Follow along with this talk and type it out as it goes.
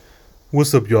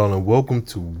What's up, y'all, and welcome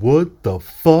to What the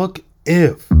Fuck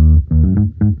If?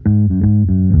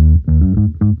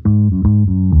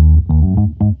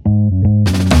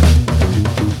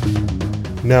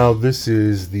 Now, this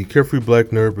is the Carefree Black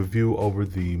Nerd review over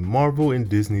the Marvel and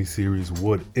Disney series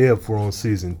What If. We're on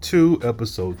season 2,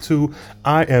 episode 2.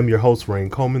 I am your host, Rain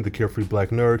Coleman, the Carefree Black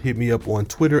Nerd. Hit me up on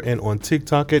Twitter and on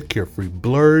TikTok at Carefree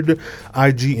Blurred,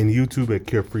 IG and YouTube at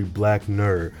Carefree Black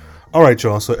Nerd. All right,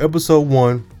 y'all. So episode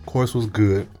 1, of course, was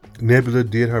good. Nebula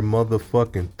did her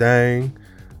motherfucking thing.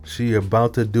 She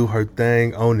about to do her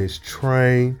thing on this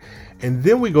train. And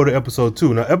then we go to episode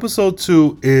 2. Now, episode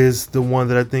 2 is the one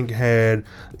that I think had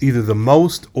either the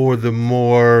most or the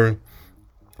more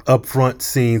upfront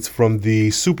scenes from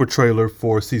the super trailer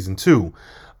for season 2.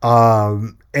 So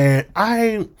I'm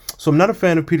not a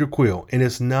fan of Peter Quill, and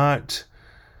it's not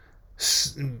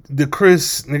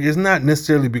it's not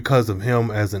necessarily because of him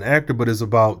as an actor, but it's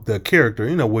about the character,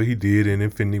 what he did in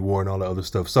Infinity War and all the other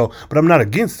stuff. So, but I'm not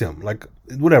against him. Like,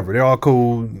 whatever, they're all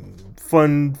cool,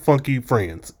 fun, funky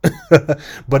friends.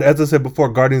 But as I said before,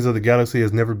 Guardians of the Galaxy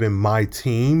has never been my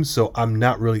team, so I'm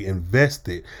not really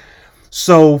invested.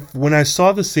 So when I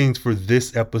saw the scenes for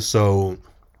this episode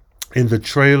in the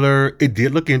trailer, it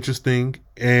did look interesting,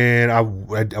 and I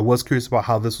was curious about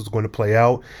how this was going to play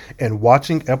out. And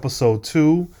watching episode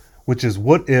 2, which is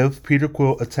What If Peter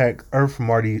Quill attacked Earth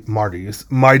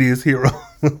Mightiest hero.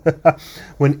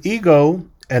 When Ego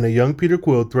and a young Peter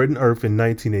Quill threatened Earth in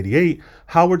 1988,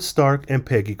 Howard Stark and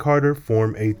Peggy Carter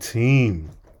form a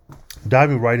team.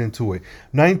 Diving right into it.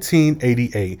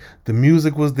 1988. The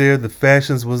music was there, the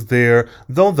fashions was there,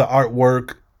 though the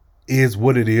artwork is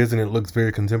what it is and it looks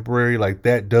very contemporary, like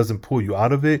that doesn't pull you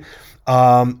out of it.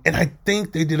 And I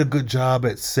think they did a good job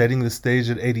at setting the stage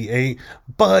at 88,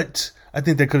 but I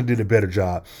think they could have did a better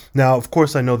job. Now, of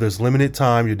course, I know there's limited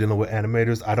time. You're dealing with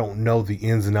animators. I don't know the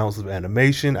ins and outs of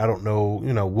animation. I don't know,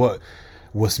 what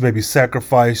was maybe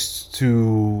sacrificed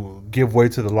to give way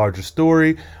to the larger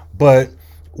story. But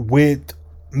with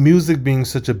music being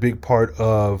such a big part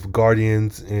of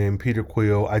Guardians and Peter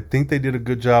Quill, I think they did a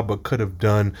good job, but could have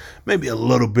done maybe a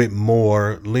little bit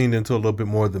more, leaned into a little bit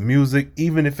more of the music,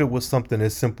 even if it was something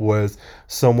as simple as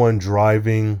someone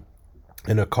driving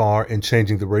in a car and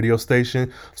changing the radio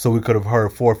station, so we could have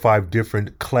heard 4 or 5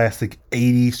 different classic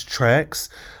 80s tracks.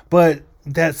 But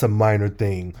that's a minor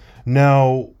thing.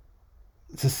 Now,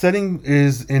 the setting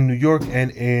is in New York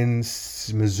and in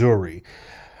Missouri,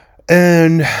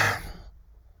 and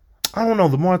I don't know,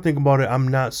 the more I think about it, I'm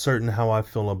not certain how I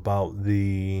feel about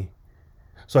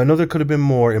so I know there could have been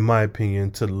more, in my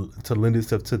opinion, to lend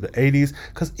itself to the 80s,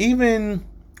 because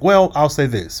I'll say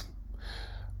this.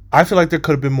 I feel like there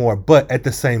could have been more, but at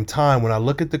the same time, when I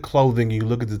look at the clothing, you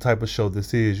look at the type of show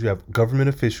this is, you have government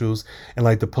officials and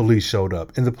like the police showed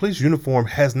up. And the police uniform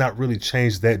has not really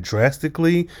changed that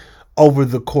drastically over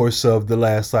the course of the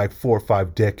last 4 or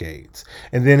 5 decades.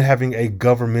 And then having a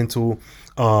governmental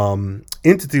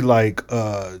entity like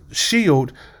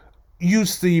SHIELD, you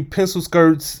see pencil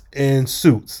skirts and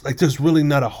suits. Like, there's really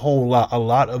not a whole lot. A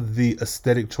lot of the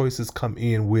aesthetic choices come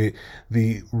in with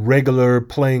the regular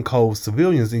plainclothes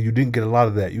civilians, and you didn't get a lot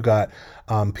of that. You got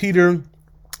Peter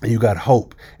and you got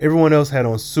Hope. Everyone else had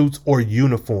on suits or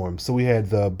uniforms. So we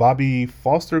had the Bobby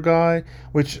Foster guy,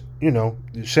 which,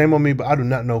 shame on me, but I do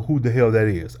not know who the hell that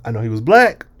is. I know he was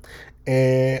black,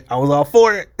 and I was all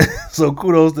for it. So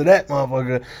kudos to that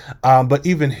motherfucker. But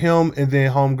even him, and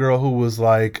then homegirl who was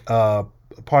like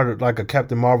part of like a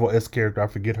Captain Marvel-esque character, I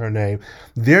forget her name,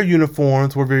 their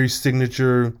uniforms were very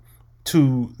signature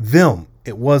to them.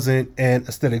 It wasn't an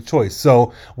aesthetic choice.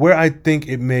 So where I think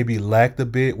it maybe lacked a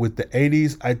bit with the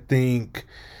 80s, I think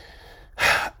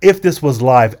if this was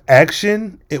live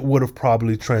action, it would have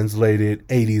probably translated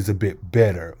 80s a bit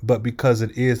better. But because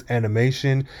it is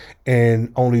animation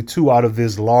and only 2 out of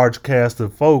this large cast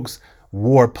of folks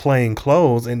wore plain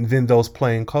clothes, and then those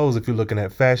plain clothes, if you're looking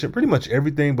at fashion, pretty much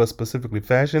everything but specifically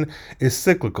fashion is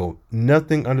cyclical.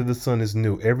 Nothing under the sun is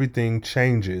new. Everything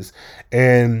changes.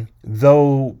 And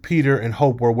though Peter and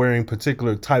Hope were wearing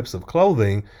particular types of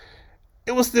clothing,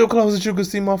 it was still clothes that you could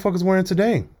see motherfuckers wearing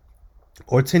today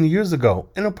or 10 years ago,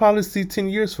 and I'll probably see 10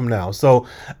 years from now. So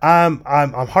I'm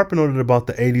harping on it about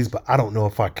the 80s, but I don't know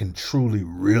if I can truly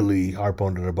really harp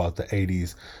on it about the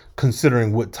 80s,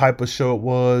 considering what type of show it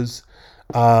was.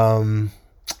 So I'm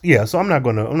not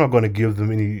gonna give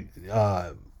them any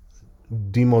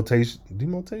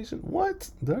demotation. What?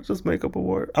 Did I just make up a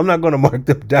word? I'm not gonna mark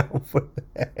them down for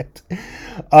that.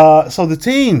 So the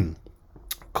team,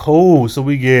 cool. So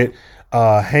we get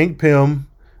Hank Pym.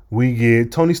 We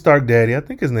get Tony Stark daddy. I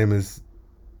think his name is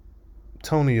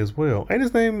Tony as well. Ain't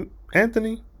his name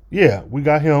Anthony? Yeah, we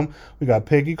got him. We got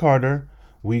Peggy Carter.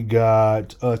 We got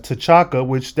T'Chaka,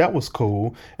 which that was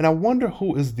cool. And I wonder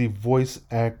who is the voice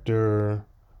actor.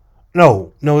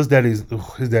 No, his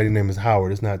daddy name is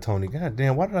Howard. It's not Tony. God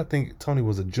damn, why did I think Tony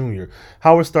was a junior?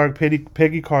 Howard Stark,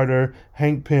 Peggy Carter,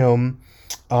 Hank Pym,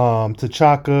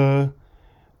 T'Chaka,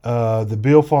 the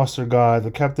Bill Foster guy,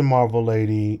 the Captain Marvel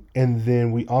lady, and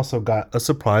then we also got a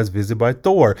surprise visit by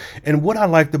Thor. And what I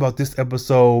liked about this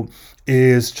episode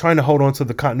is trying to hold on to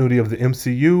the continuity of the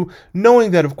MCU, knowing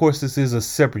that of course this is a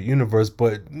separate universe,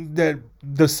 but that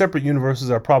the separate universes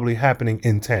are probably happening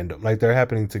in tandem, like they're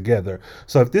happening together.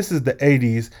 So if this is the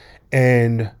 80s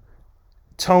and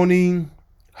Tony,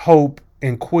 Hope,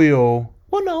 and Quill,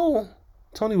 well, no,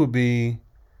 Tony would be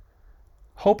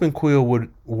Hope and Quill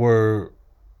were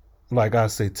like I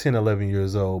say 10, 11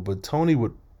 years old, but Tony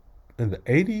would in the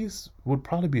 80s would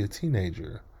probably be a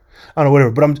teenager. I don't know,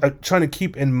 whatever, but I'm trying to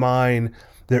keep in mind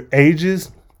their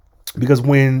ages because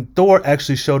when Thor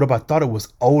actually showed up, I thought it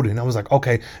was Odin. I was like,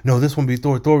 okay, no, this wouldn't be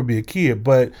Thor. Thor would be a kid,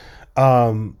 but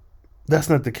that's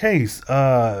not the case.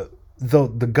 The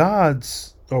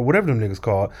gods or whatever them niggas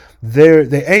called,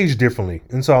 they age differently,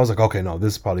 and so I was like, okay, no,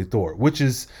 this is probably Thor. Which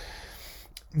is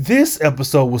this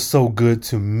episode was so good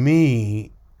to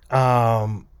me.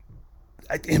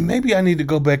 And maybe I need to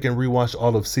go back and rewatch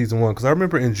all of season one because I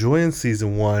remember enjoying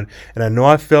season one, and I know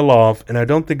I fell off, and I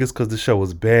don't think it's because the show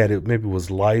was bad. It maybe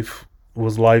was life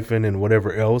and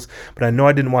whatever else, but I know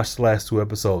I didn't watch the last two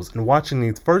episodes. And watching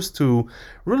these first two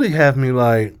really have me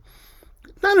like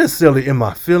not necessarily in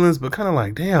my feelings, but kind of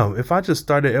like, damn, if I just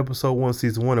started episode one,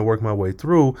 season one, and work my way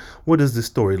through, what does this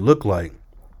story look like?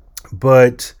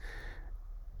 But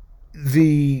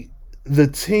the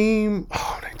team,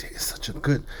 oh, it's such a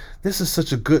good. This is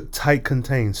such a good, tight,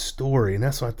 contained story, and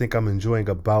that's what I think I'm enjoying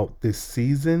about this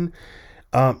season.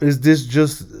 Is this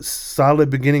just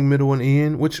solid beginning, middle, and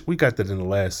end? Which we got that in the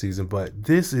last season, but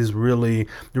this is really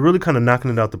they're really kind of knocking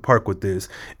it out the park with this.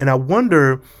 And I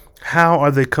wonder how are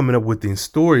they coming up with these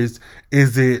stories?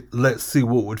 Is it let's see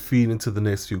what would feed into the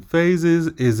next few phases?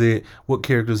 Is it what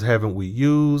characters haven't we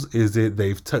used? Is it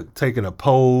they've taken a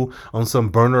poll on some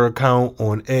burner account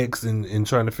on X and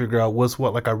trying to figure out what's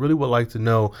what? Like I really would like to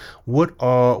know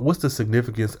what's the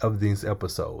significance of these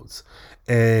episodes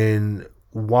and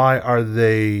why are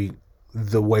they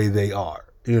the way they are?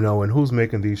 And who's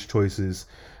making these choices?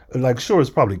 Like, sure, it's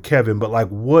probably Kevin, but like,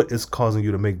 what is causing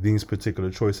you to make these particular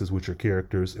choices with your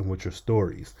characters and with your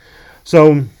stories?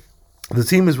 So the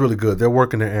team is really good. They're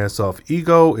working their ass off.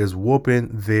 Ego is whooping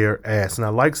their ass, and I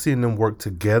like seeing them work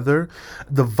together.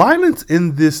 The violence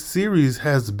in this series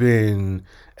has been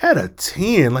at a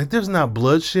 10. Like, there's not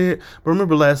bloodshed. But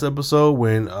remember last episode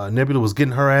when Nebula was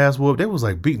getting her ass whooped? They was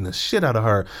like beating the shit out of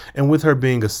her. And with her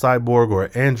being a cyborg or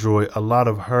an android, a lot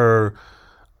of her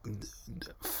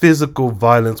physical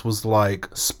violence was like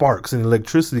sparks and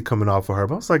electricity coming off of her.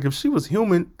 But I was like, if she was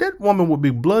human, that woman would be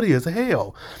bloody as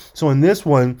hell. So in this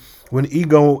one, when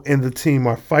Ego and the team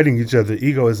are fighting each other,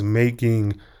 Ego is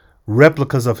making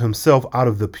replicas of himself out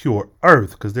of the pure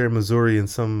earth because they're in Missouri in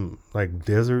some like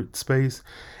desert space.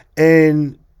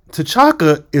 And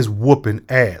T'Chaka is whooping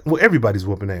ass. Well, everybody's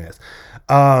whooping ass.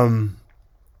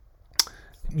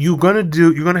 You're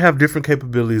gonna have different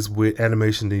capabilities with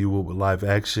animation than you will with live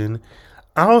action.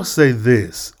 I'll say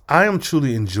this. I am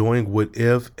truly enjoying What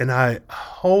If, and I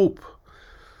hope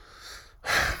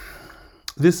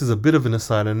this is a bit of an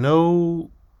aside. I know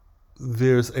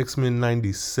there's X-Men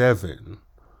 97,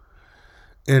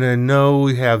 and I know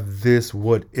we have this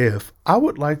What If. I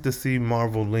would like to see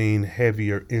Marvel lean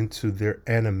heavier into their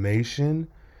animation.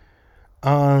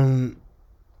 I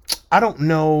don't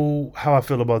know how I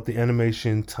feel about the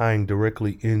animation tying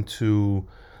directly into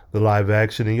the live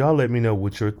action, and y'all let me know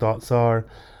what your thoughts are.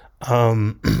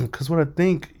 Because what I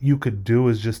think you could do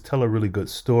is just tell a really good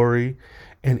story,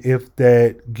 and if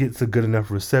that gets a good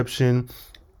enough reception,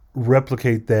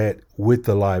 replicate that with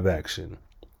the live action.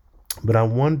 But I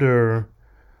wonder.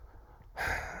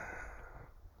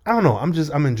 I don't know.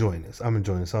 I'm enjoying this.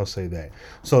 I'll say that.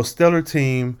 So stellar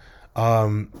team.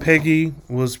 Peggy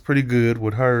was pretty good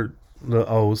with her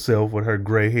little old self with her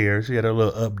gray hair. She had a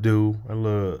little updo, a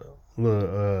little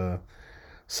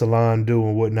salon do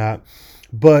and whatnot.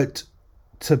 But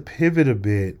to pivot a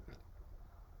bit,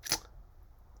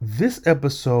 this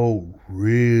episode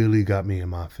really got me in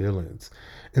my feelings.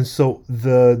 And so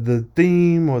the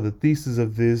theme or the thesis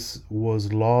of this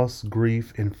was loss,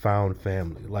 grief, and found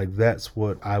family. Like that's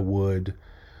what I would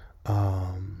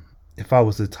if I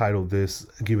was to title this,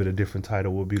 give it a different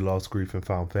title, would be Lost, Grief, and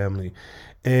Found Family.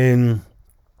 And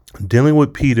dealing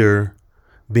with Peter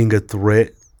being a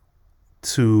threat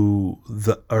to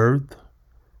the earth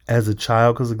as a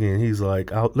child, because again, he's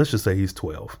like, let's just say he's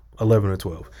 12, 11 or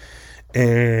 12.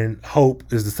 And Hope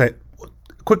is the same.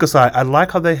 Quick aside, I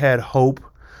like how they had Hope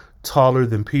taller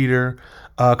than Peter,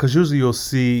 because usually you'll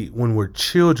see when we're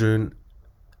children,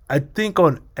 I think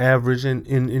on average, and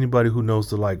anybody who knows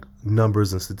the like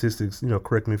numbers and statistics,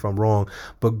 correct me if I'm wrong,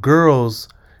 but girls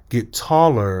get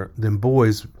taller than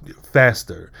boys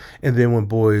faster. And then when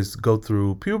boys go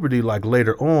through puberty, like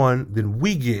later on, then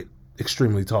we get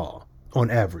extremely tall on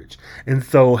average. And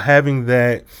so having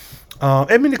that,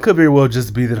 I mean, it could very well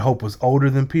just be that Hope was older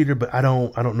than Peter, but I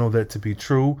don't know that to be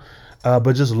true.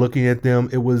 But just looking at them,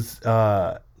 it was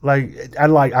I like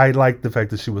the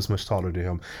fact that she was much taller than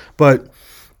him. But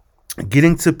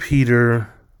getting to Peter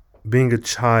being a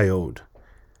child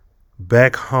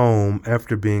back home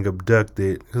after being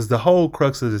abducted, because the whole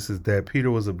crux of this is that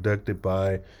Peter was abducted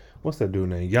by, what's that dude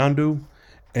name, Yondu,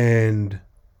 and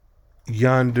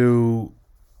Yondu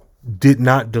did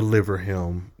not deliver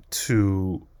him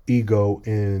to Ego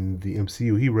in the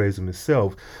MCU. He raised him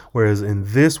himself, whereas in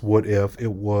this What If,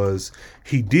 it was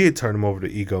he did turn him over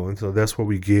to Ego. And so that's where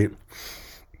we get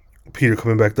Peter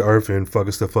coming back to Earth and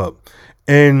fucking stuff up.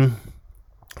 And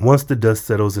once the dust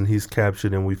settles and he's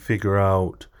captured and we figure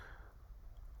out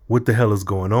what the hell is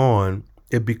going on,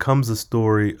 it becomes a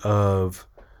story of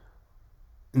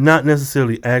not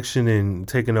necessarily action and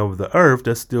taking over the Earth.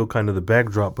 That's still kind of the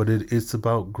backdrop, but it's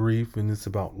about grief and it's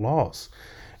about loss.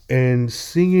 And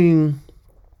seeing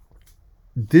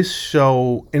this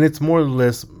show, and it's more or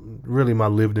less really my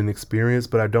lived-in experience,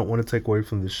 but I don't want to take away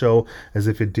from the show as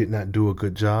if it did not do a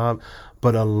good job.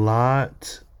 But a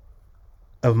lot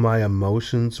of my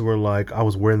emotions were like I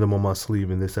was wearing them on my sleeve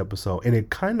in this episode, and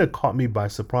it kind of caught me by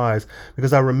surprise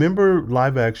because I remember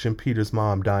live action Peter's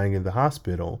mom dying in the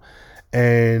hospital,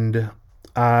 and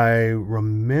I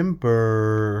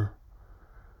remember,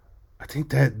 I think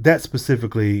that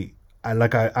specifically,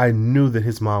 I knew that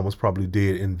his mom was probably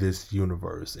dead in this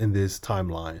universe, in this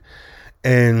timeline,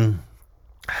 and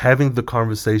having the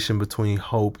conversation between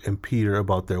Hope and Peter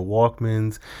about their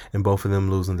Walkmans and both of them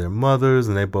losing their mothers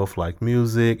and they both like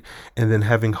music, and then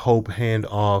having Hope hand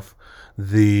off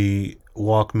the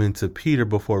Walkman to Peter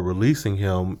before releasing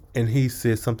him, and he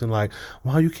said something like,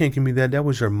 "Wow, you can't give me that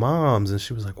was your mom's." And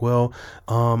she was like, "Well,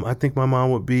 I think my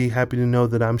mom would be happy to know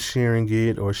that I'm sharing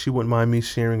it, or she wouldn't mind me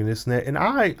sharing this and that." And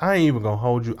I ain't even gonna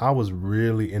hold you, I was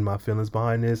really in my feelings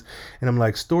behind this, and I'm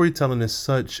like, storytelling is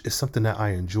something that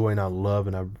I enjoy and I love,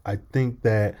 and I think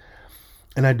that,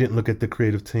 and I didn't look at the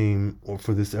creative team or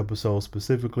for this episode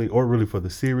specifically, or really for the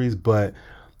series, but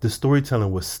the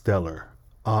storytelling was stellar.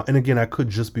 And again, I could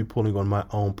just be pulling on my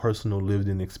own personal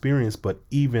lived-in experience, but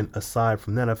even aside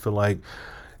from that, I feel like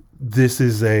this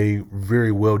is a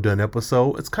very well-done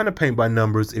episode. It's kind of paint by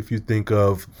numbers if you think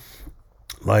of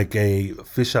like a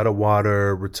fish out of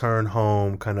water, return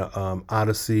home, kind of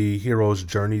Odyssey, hero's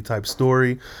journey type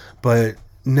story. But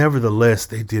nevertheless,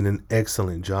 they did an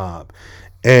excellent job.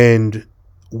 And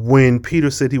when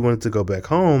Peter said he wanted to go back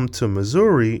home to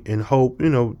Missouri, and Hope,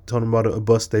 told him about a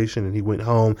bus station, and he went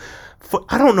home.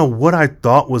 I don't know what I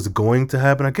thought was going to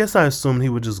happen. I guess I assumed he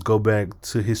would just go back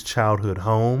to his childhood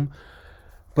home.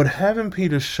 But having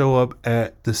Peter show up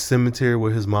at the cemetery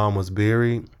where his mom was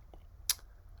buried,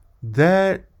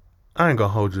 that, I ain't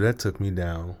gonna hold you, that took me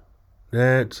down.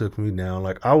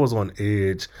 Like, I was on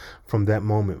edge from that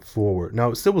moment forward. Now,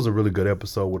 it still was a really good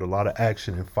episode with a lot of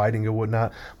action and fighting and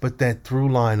whatnot, but that through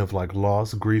line of like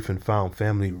loss, grief, and found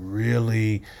family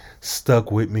really stuck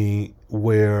with me,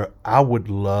 where I would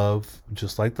love,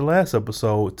 just like the last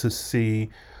episode, to see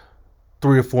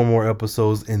 3 or 4 more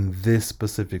episodes in this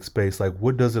specific space. Like,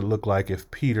 what does it look like if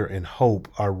Peter and Hope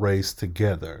are raised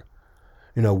together?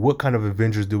 What kind of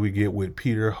Avengers do we get with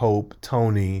Peter, Hope,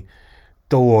 Tony,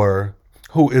 Thor,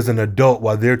 who is an adult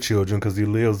while they're children because he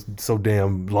lives so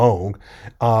damn long?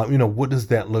 What does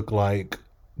that look like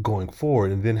going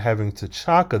forward? And then having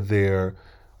T'Chaka there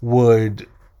would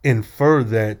infer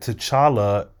that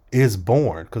T'Challa is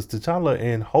born, because T'Challa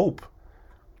and Hope,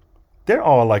 they're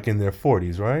all like in their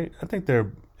 40s, right? I think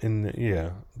they're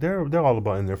they're all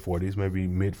about in their 40s, maybe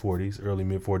mid 40s, early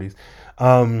mid 40s.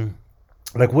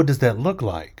 Like, what does that look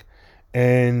like?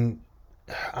 And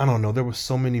I don't know, there were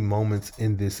so many moments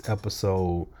in this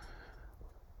episode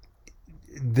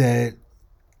that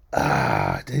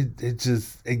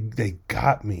they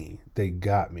got me.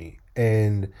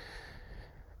 And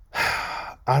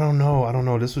I don't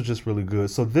know. This was just really good.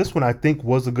 So this one I think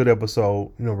was a good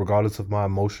episode, regardless of my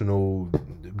emotional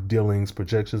dealings,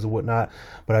 projections, and whatnot.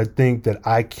 But I think that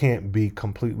I can't be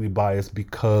completely biased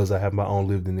because I have my own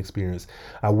lived-in experience.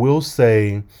 I will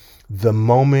say the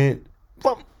moment,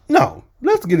 well, no,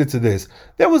 let's get into this.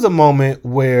 There was a moment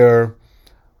where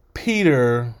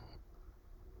Peter,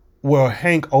 well,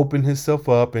 Hank opened himself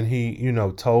up and he,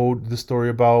 told the story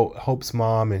about Hope's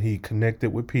mom, and he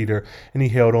connected with Peter and he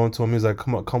held on to him. He's like,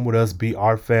 come on, come with us, be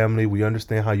our family. We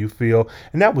understand how you feel.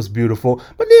 And that was beautiful.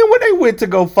 But then when they went to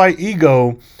go fight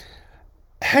Ego,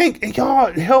 Hank,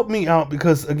 y'all help me out,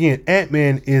 because again,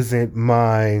 Ant-Man isn't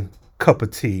my cup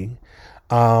of tea.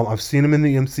 I've seen him in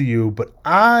the MCU, but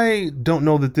I don't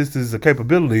know that this is a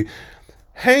capability.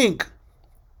 Hank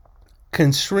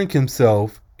can shrink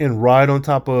himself and ride on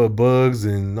top of bugs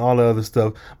and all the other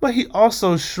stuff, but he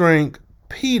also shrank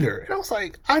Peter. And I was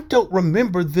like, I don't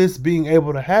remember this being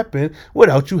able to happen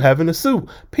without you having a suit.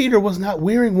 Peter was not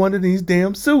wearing one of these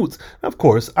damn suits. Of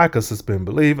course, I can suspend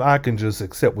belief. I can just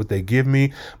accept what they give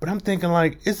me. But I'm thinking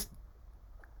like,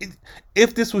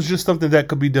 if this was just something that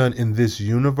could be done in this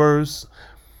universe,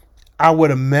 I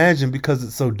would imagine, because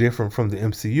it's so different from the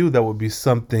MCU, that would be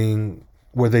something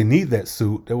where they need that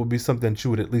suit. That would be something that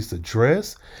you would at least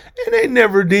address. And they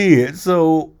never did.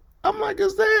 So I'm like,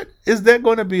 is that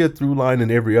going to be a through line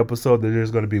in every episode, that there's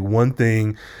going to be one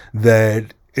thing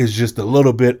that is just a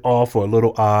little bit off or a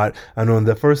little odd? I know in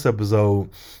the first episode,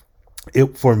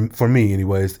 it for me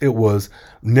anyways, it was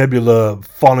Nebula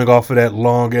falling off of that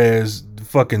long ass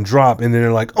fucking drop, and then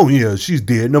they're like, oh yeah, she's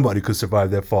dead. Nobody could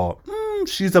survive that fall.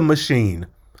 She's a machine.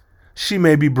 She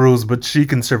may be bruised, but she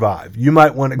can survive. You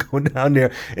might want to go down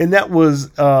there. And that was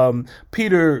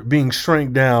Peter being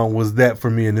shrank down was that for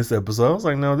me in this episode. I was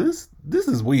like, no, this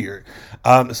is weird.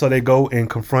 So they go and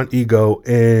confront Ego,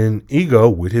 and Ego,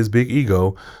 with his big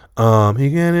ego, he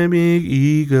got a big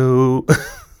ego.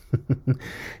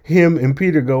 Him and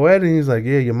Peter go at it, and he's like,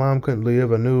 yeah, your mom couldn't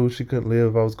live. I knew she couldn't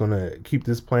live. I was going to keep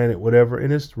this planet, whatever.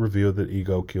 And it's revealed that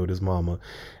Ego killed his mama.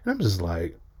 And I'm just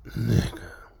like, nigga,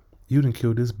 you done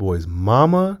killed this boy's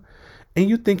mama, and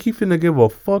you think he finna give a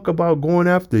fuck about going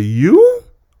after you?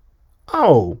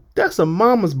 Oh, that's a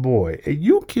mama's boy, and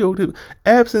you killed him.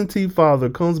 Absentee father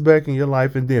comes back in your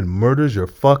life and then murders your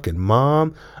fucking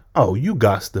mom. Oh, you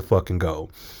got to fucking go.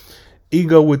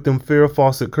 Ego with them Farrah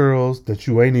Fawcett curls that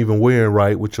you ain't even wearing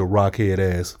right with your rockhead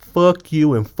ass. Fuck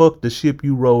you and fuck the ship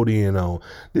you rode in on.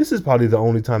 This is probably the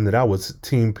only time that I was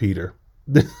Team Peter.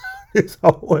 This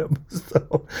whole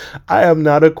episode. I am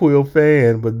not a Quill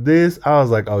fan, but this, I was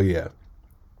like, oh yeah,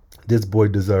 this boy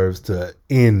deserves to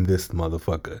end this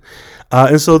motherfucker.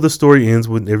 And so the story ends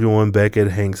with everyone back at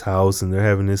Hank's house, and they're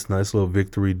having this nice little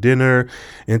victory dinner.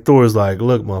 And Thor's like,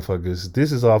 look, motherfuckers,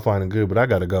 this is all fine and good, but I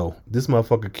gotta go. This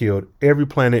motherfucker killed every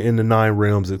planet in the 9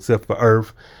 realms except for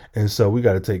Earth. And so we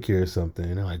got to take care of something.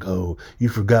 And they're like, oh, you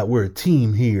forgot we're a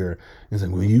team here. And it's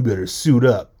like, well, you better suit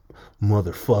up,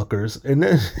 motherfuckers. And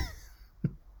then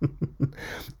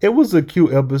it was a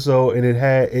cute episode, and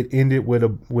it ended with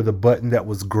a button that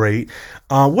was great.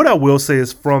 What I will say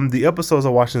is, from the episodes I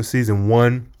watched in season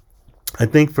 1, I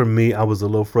think for me, I was a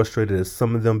little frustrated at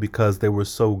some of them because they were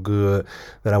so good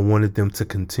that I wanted them to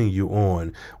continue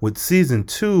on. With season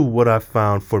 2, what I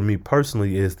found for me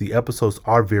personally is the episodes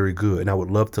are very good, and I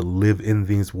would love to live in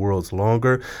these worlds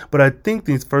longer. But I think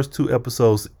these first 2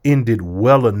 episodes ended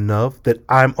well enough that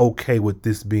I'm okay with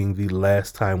this being the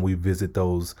last time we visit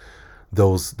those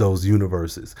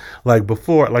universes. Like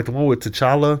before, like the one with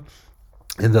T'Challa.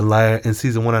 In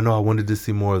season 1, I know I wanted to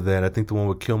see more of that. I think the one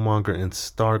with Killmonger and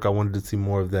Stark, I wanted to see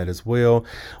more of that as well.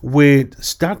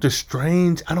 With Doctor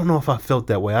Strange, I don't know if I felt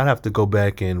that way. I'd have to go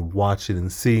back and watch it and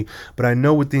see. But I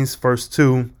know with these first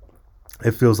 2,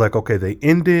 it feels like, okay, they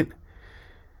ended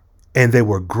and they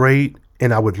were great,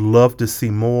 and I would love to see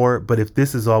more. But if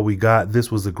this is all we got, this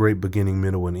was a great beginning,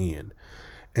 middle, and end.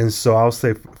 And so I'll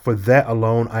say for that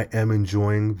alone, I am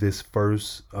enjoying these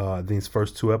first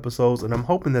 2 episodes, and I'm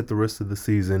hoping that the rest of the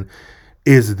season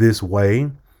is this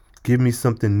way. Give me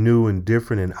something new and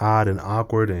different and odd and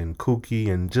awkward and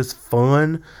kooky and just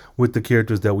fun with the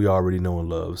characters that we already know and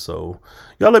love. So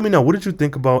y'all let me know, what did you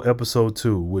think about episode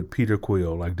 2 with Peter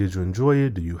Quill? Like, did you enjoy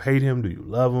it? Do you hate him? Do you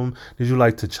love him? Did you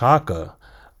like T'Chaka?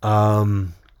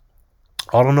 I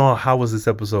don't know, how was this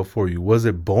episode for you? Was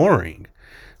it boring?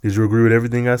 Did you agree with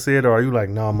everything I said, or are you like,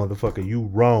 nah, motherfucker, you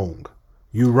wrong.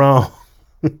 You wrong.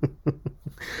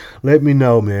 Let me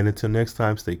know, man. Until next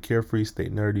time, stay carefree, stay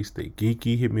nerdy, stay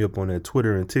geeky. Hit me up on that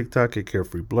Twitter and TikTok at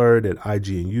Carefree Blurred, at IG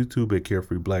and YouTube at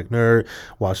Carefree Black Nerd.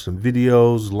 Watch some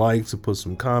videos, likes, and put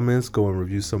some comments. Go and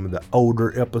review some of the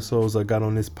older episodes I got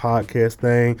on this podcast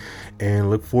thing. And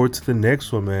look forward to the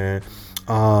next one, man.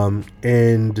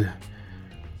 And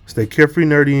stay carefree,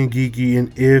 nerdy, and geeky.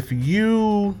 And if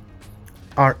you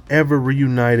are ever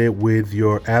reunited with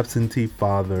your absentee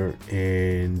father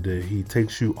and he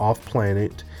takes you off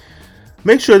planet,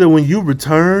 make sure that when you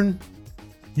return,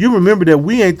 You remember that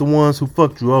we ain't the ones who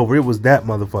fucked you over. It was that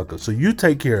motherfucker. So you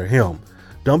take care of him.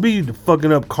 Don't be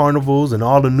fucking up carnivals and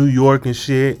all the New York and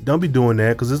shit. Don't be doing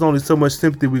that, because there's only so much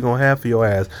sympathy we gonna have for your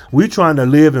ass. We trying to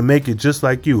live and make it just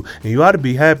like you. And you ought to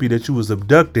be happy that you was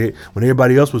abducted when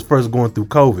everybody else was first going through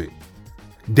COVID.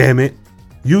 Damn it.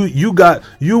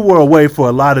 You were away for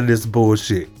a lot of this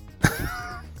bullshit.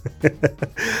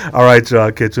 All right,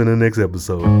 y'all. Catch you in the next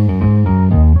episode.